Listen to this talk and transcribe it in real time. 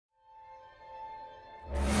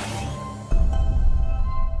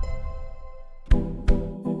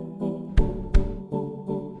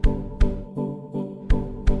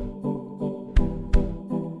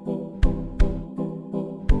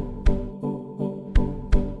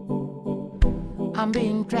I'm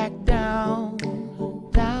being tracked down,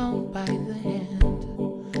 down by the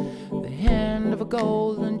hand of a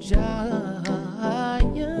golden giant's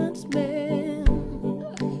man.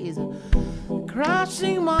 He's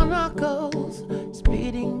crushing my knuckles,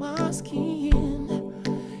 spitting my skin.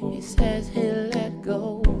 He says he'll let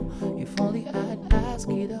go if only I'd ask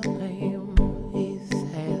it of him. He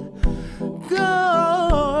said,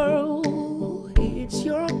 girl, it's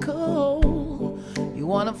your call. You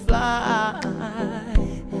wanna fly,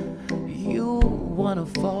 you wanna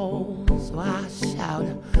fall. So I shout,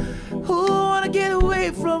 who wanna get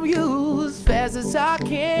away from you as fast as I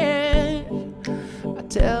can? I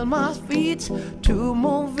tell my feet to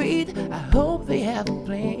move it. I hope they have a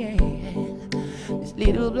plan. These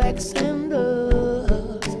little black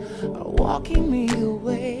sandals are walking me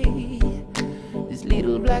away. These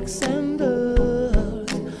little black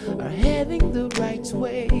sandals are heading the right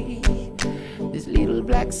way. These little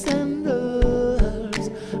black sandals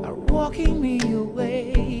are walking me away.